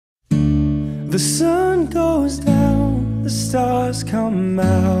The sun goes down, the stars come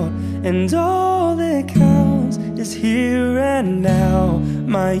out, and all that counts is here and now.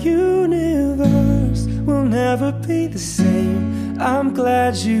 My universe will never be the same. I'm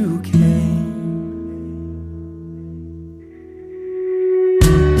glad you came.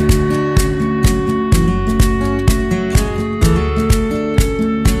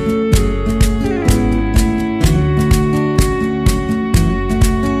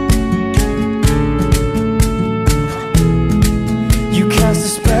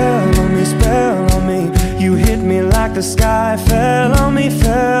 The sky fell on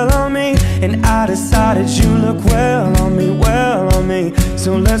me, and I decided you look well on me.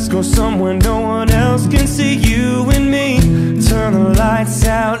 So let's go somewhere no one else can see you and me. Turn the lights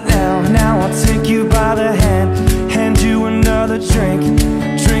out now I'll take you by the hand you another drink.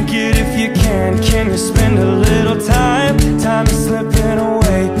 Drink it if you can you spend a little time? Time is slipping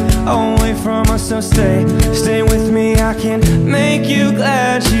away from us, so stay with me. I can make you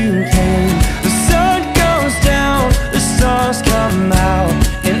glad you came. The sun goes down, the stars come out,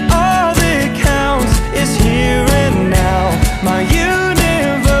 and all that counts is here and now. My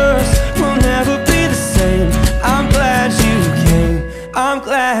universe will never be the same. I'm glad you came. I'm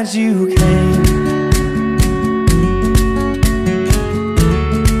glad you came.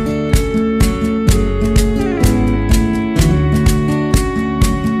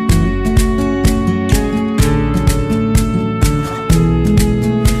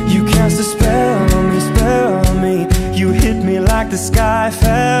 The sky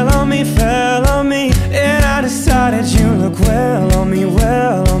fell on me, and I decided you look well on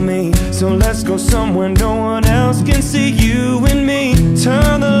me. So let's go somewhere no one else can see you and me.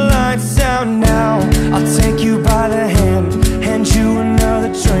 Turn the lights out now, I'll take you by the hand you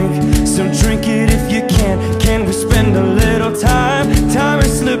another drink. So drink it if you can we spend a little time? Time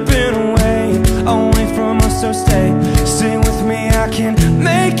is slipping away from us, so stay with me. I can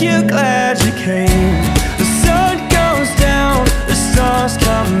make you glad you came. The sun goes down, the stars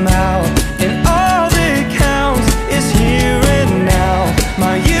come out, and all that counts is here and now.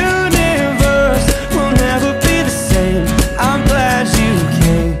 My universe will never be the same. I'm glad you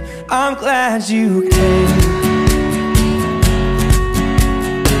came. I'm glad you came.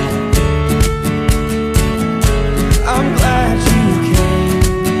 I'm glad you came.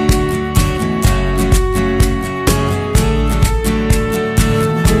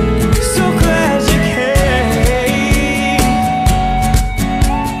 So glad you came.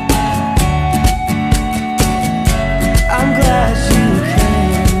 I'm glad you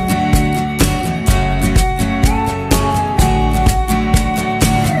came.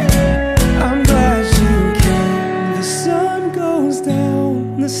 I'm glad you came. The sun goes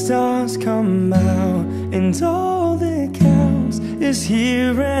down, the stars come out, and all that counts is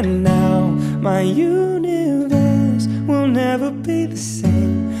here and now. My universe will never be the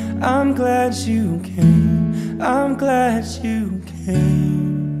same. I'm glad you came. I'm glad you came.